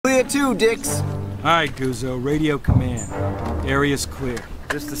area 2, Dix. Alright, Guzzo, radio command. Area's clear.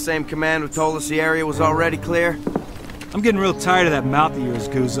 This the same command who told us the area was already clear? I'm getting real tired of that mouth of yours,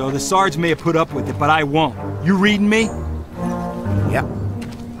 Guzzo. The Sarge may have put up with it, but I won't. You reading me? Yep.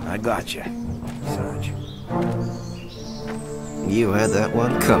 I got you, Sarge. You had that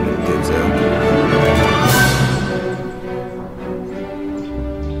one coming, Guzzo.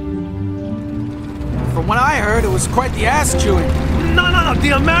 From what I heard, it was quite the ass chewing. No.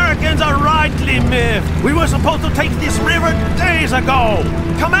 The Americans are rightly miffed. We were supposed to take this river days ago.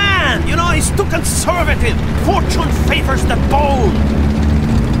 Command, you know, is too conservative. Fortune favors the bold.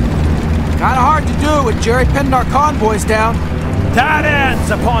 Kinda hard to do with Jerry pinning our convoys down. That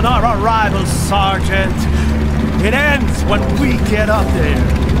ends upon our arrival, Sergeant. It ends when we get up there.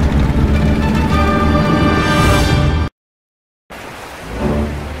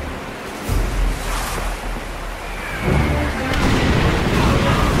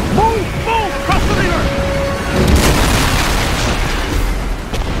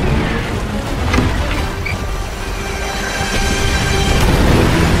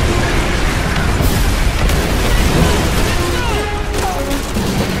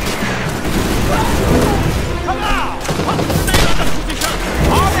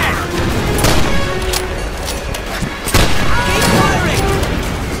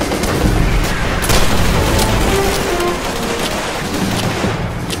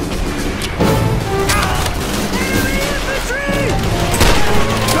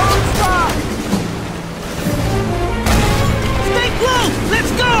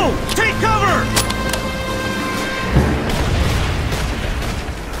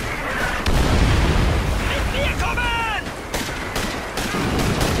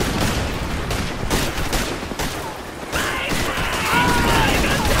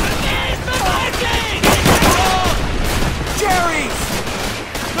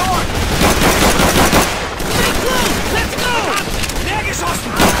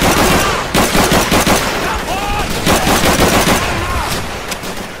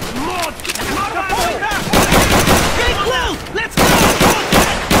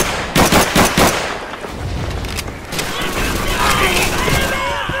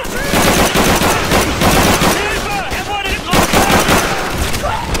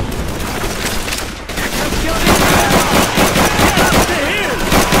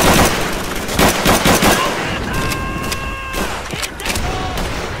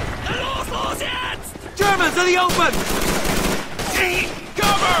 To the open! Take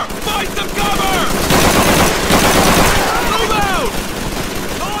cover! Find some cover! Move out!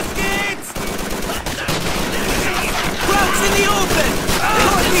 Muskets! Crouch in the open!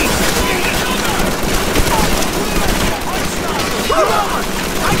 Northeast!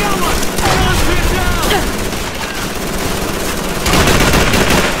 I got one!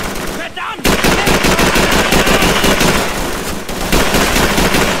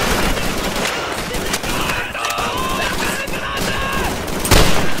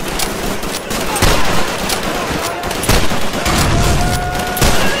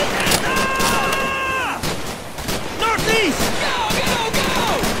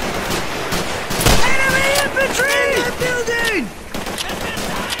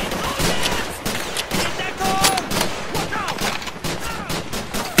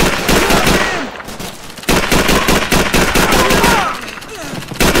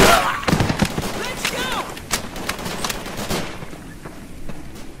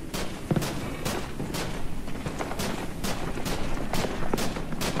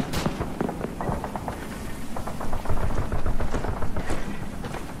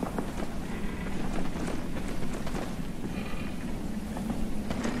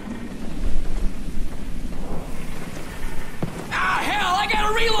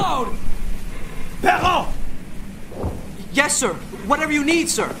 Reload! Perron! Yes, sir. Whatever you need,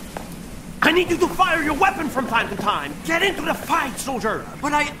 sir. I need you to fire your weapon from time to time. Get into the fight, soldier.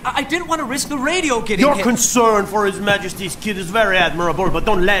 But I didn't want to risk the radio getting Your hit. concern for His Majesty's kid is very admirable, but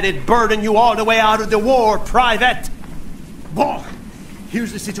don't let it burden you all the way out of the war, Private. Bon,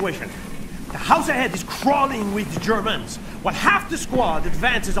 here's the situation. The house ahead is crawling with the Germans. While half the squad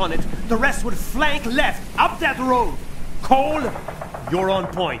advances on it, the rest will flank left up that road. Cole, you're on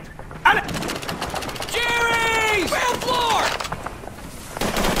point. Allez! Jerry! Ground floor!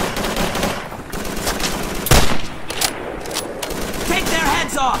 Take their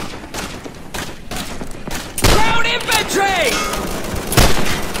heads off! Ground infantry!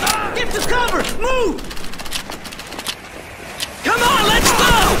 Get to cover! Move! Come on, let's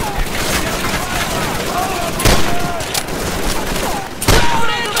go! Ground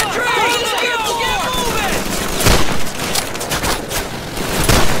infantry! Let's get moving!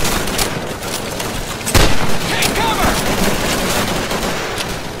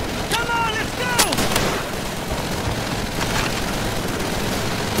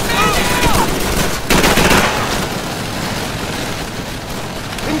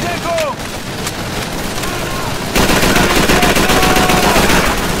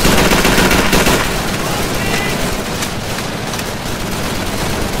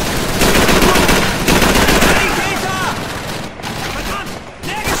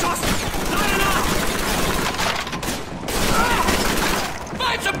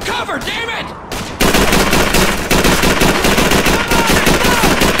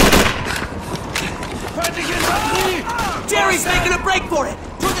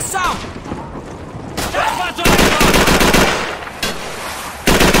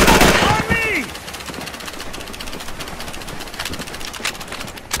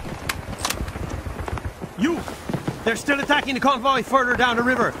 They're still attacking the convoy further down the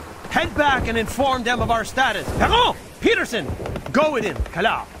river. Head back and inform them of our status. Perron! Peterson! Go with him.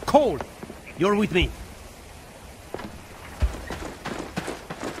 Kala, Cole, you're with me.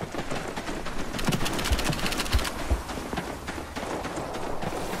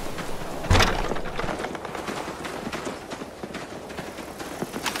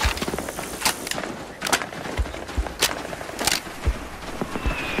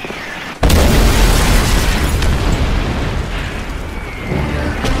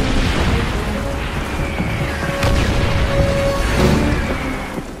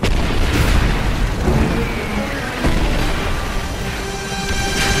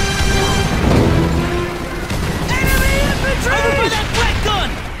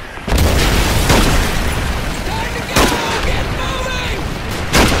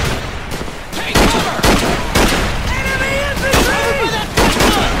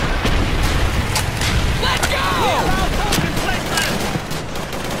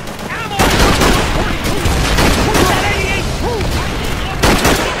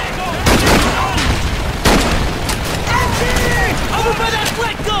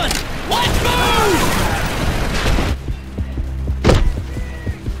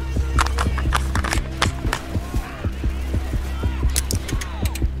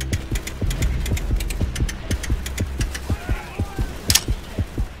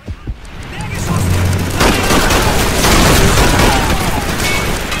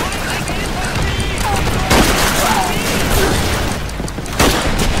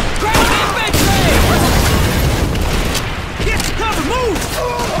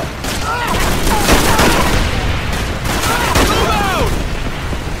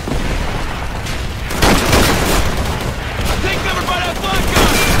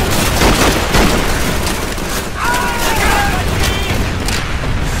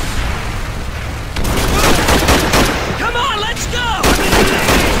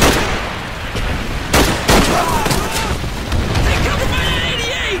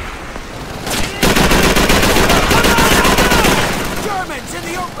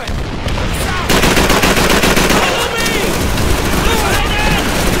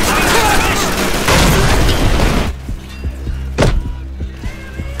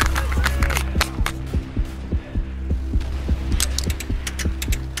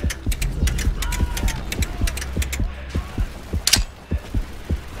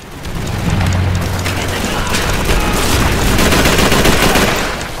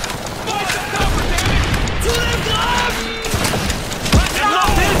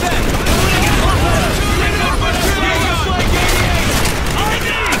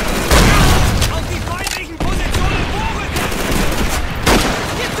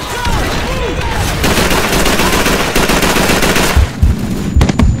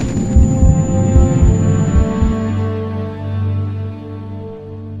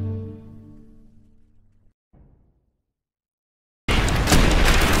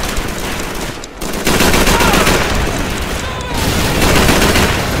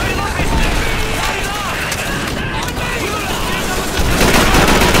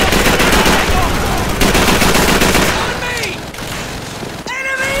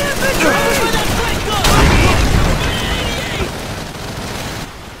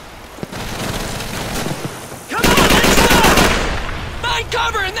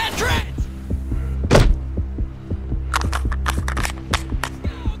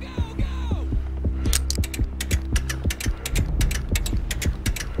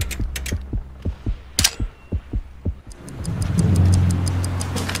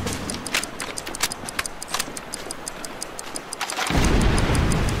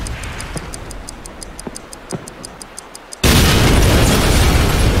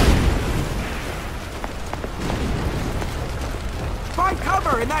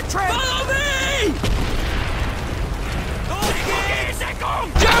 In that trench! Follow me!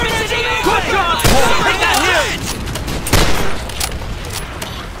 Germans in the Good job, Paul! Take that hill!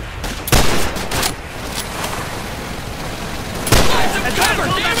 Cover,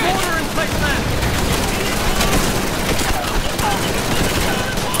 Hold that damn it! border in place, man!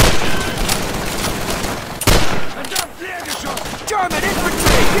 German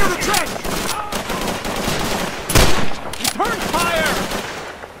infantry! Near the trench! Return fire!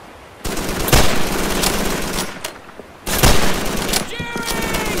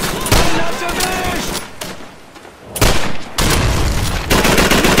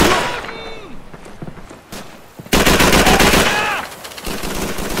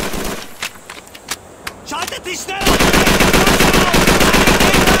 Schaltet dich schnell!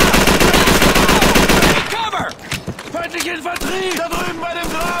 Cover! Feindliche Infanterie! Da drüben bei dem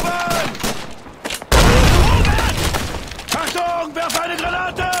Graben!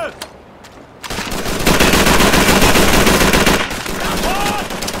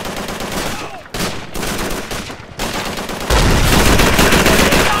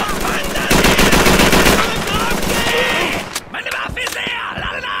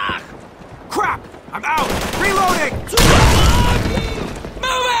 I'm out! Reloading!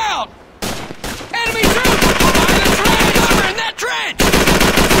 Move out! Enemy troops! Behind the trench! Cover in that trench!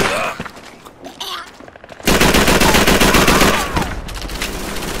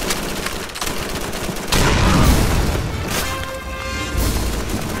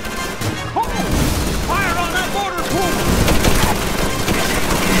 Fire on that mortar pool!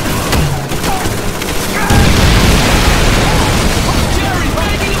 Jerry's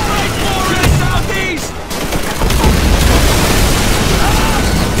making a break for it! Southeast!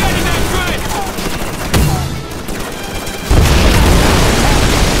 Get in that trench!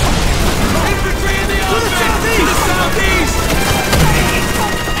 Infantry in the offense! To the southeast!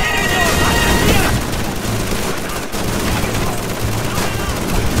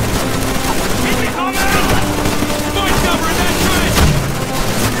 Point cover in that trench!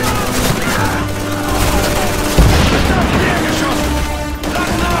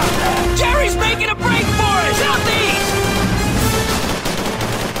 Jerry's making a break for it! Southeast!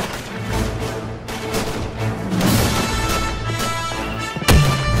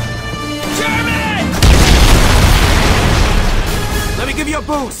 German! Let me give you a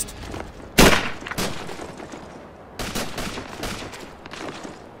boost!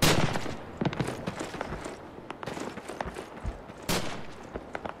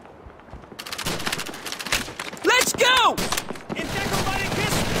 Let's go!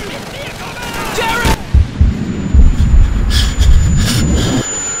 Jerry!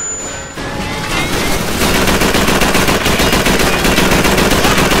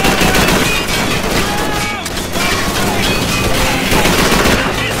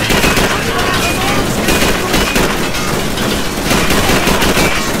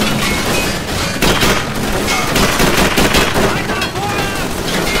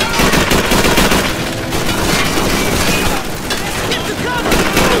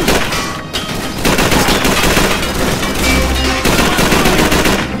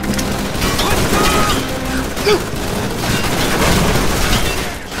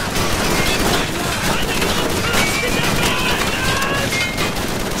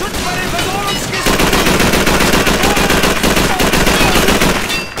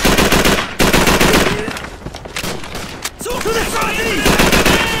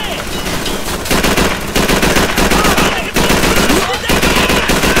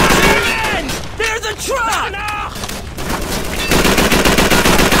 There's a truck!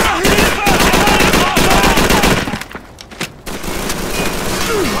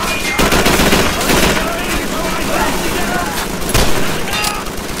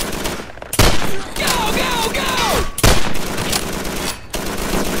 Go, go, go!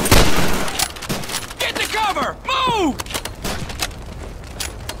 Get to cover! Move!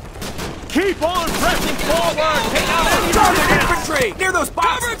 Keep on pressing forward! Take out any Target infantry! Near those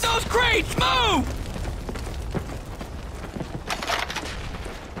boxes! Cover those crates! Move!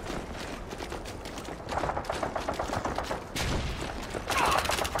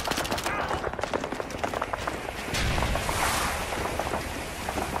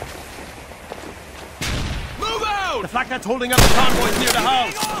 Move out! The flak that's holding up the convoys near the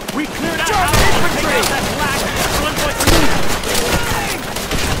house! We cleared that Charge house! infantry! Take out that flak! Convoy for you!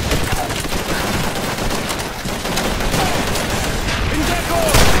 In deco!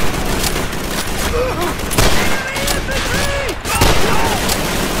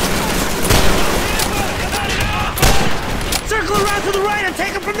 Circle around to the right and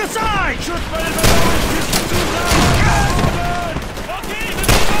take them from the side!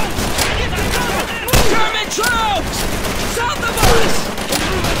 German troops! South of us!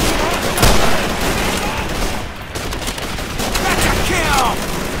 That's a kill!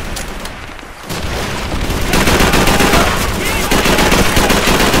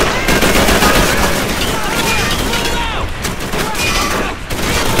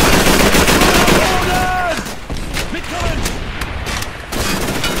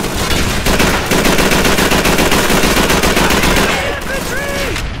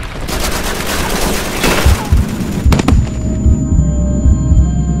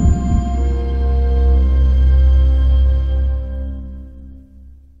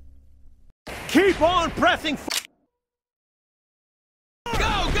 Keep on pressing Go,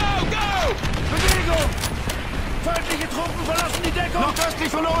 go, go! Bewegung! Feindliche Truppen verlassen die Deckung! Nordöstlich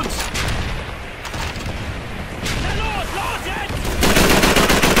von uns! Na los, los jetzt!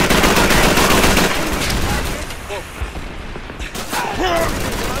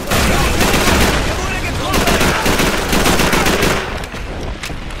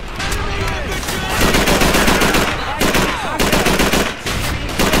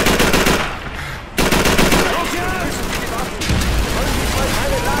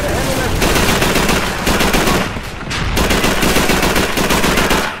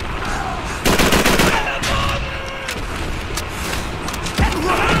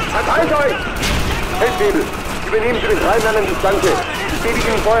 den Treibern Distanz.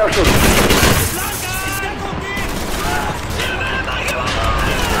 Bestätigen Feuerschutz.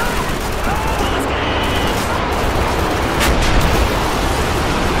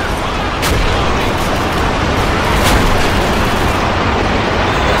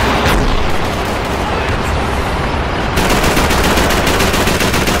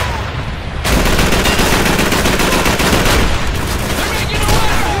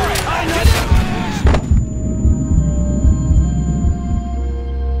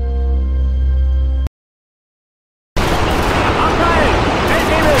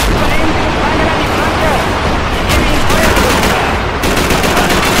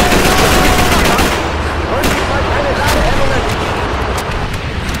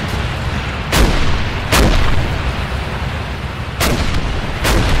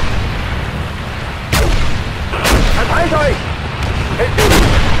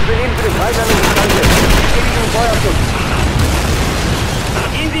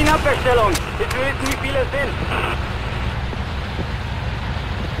 Abwehrstellung. Wir wissen, wie viele es sind.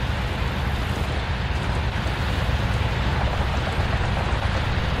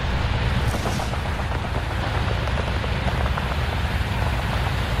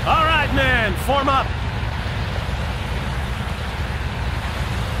 All right, man, form up.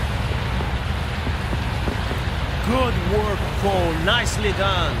 Good work, Cole. Nicely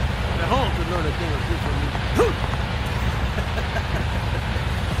done. The home could learn a thing or two from me.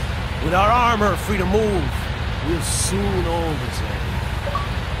 With our armor free to move, we'll soon own this area.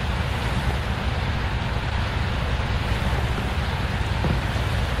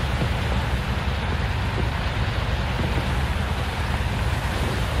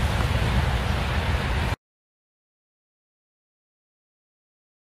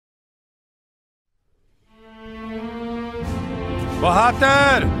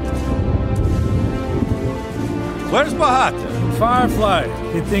 Bahater! Where's Bahater? Firefly.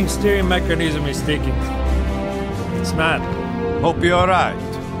 He thinks steering mechanism is sticking. It's mad. Hope you're right.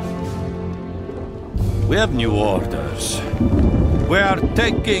 We have new orders. We are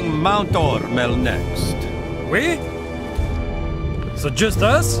taking Mount Ormel next. We? So just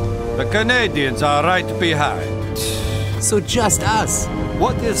us? The Canadians are right behind. So just us.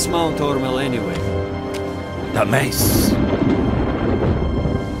 What is Mount Ormel anyway? The mace.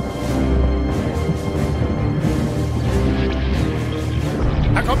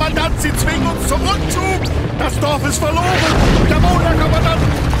 Herr Kommandant, Sie zwingen uns zum Rückzug! Das Dorf ist verloren! Jawohl, Herr Kommandant!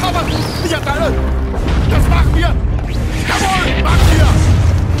 Aber nicht alle! Das machen wir! Jawohl, machen wir!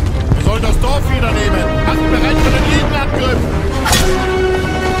 Wir sollen das Dorf wiedernehmen! Macht bereit für den Gegenangriff!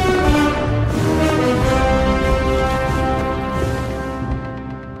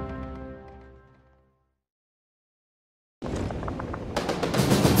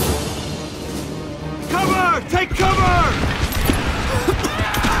 Cover! Take cover!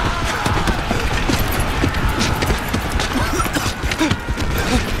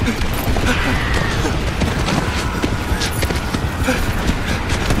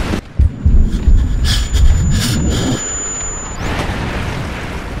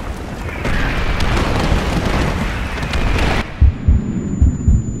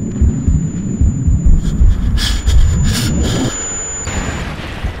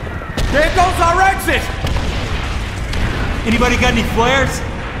 There goes our exit! Anybody got any flares?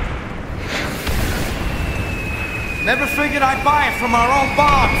 Never figured I'd buy it from our own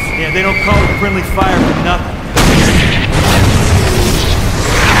bombs. Yeah, they don't call it friendly fire for nothing.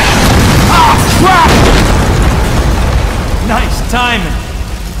 Ah, crap! Nice timing.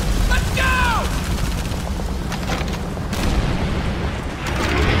 Let's go!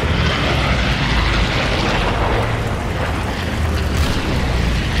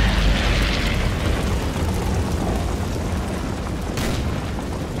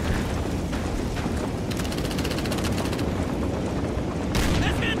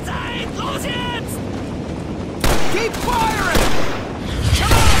 Los jetzt! Keep firing!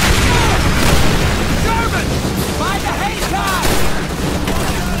 Come on! German! Find the hay time!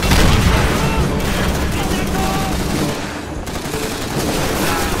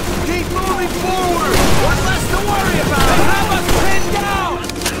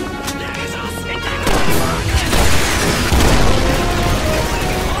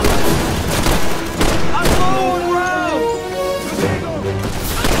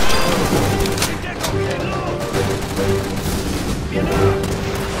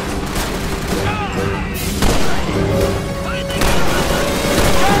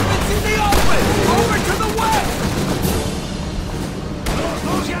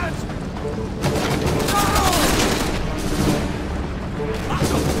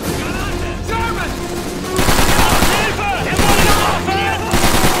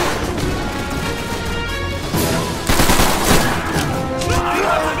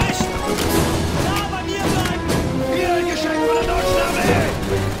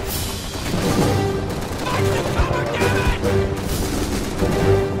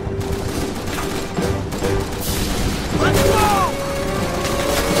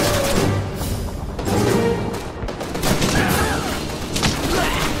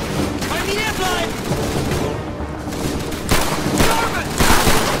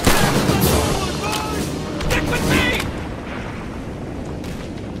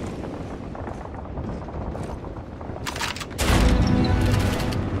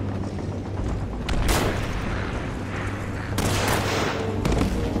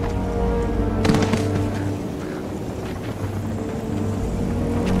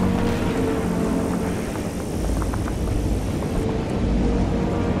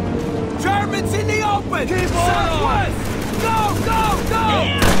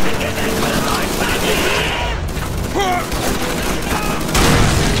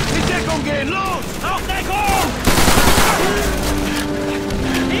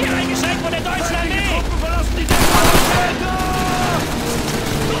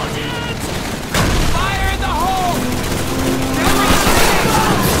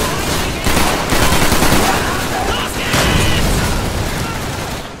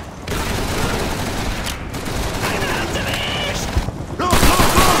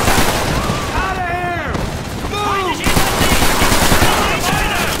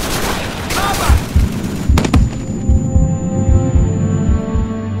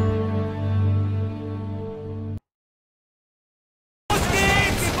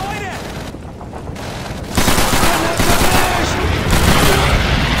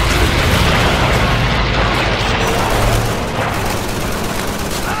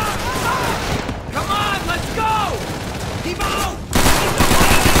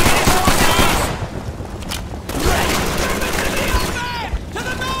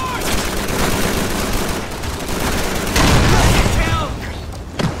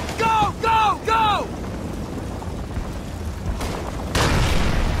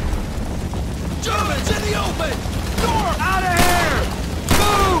 open! Door! Out of here!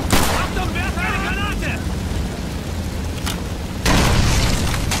 Move! Achtung, wer hat eine Granate?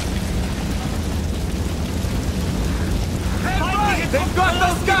 Head right! They've got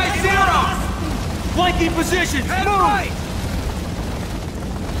those guys zero! Flanking positions! Head right!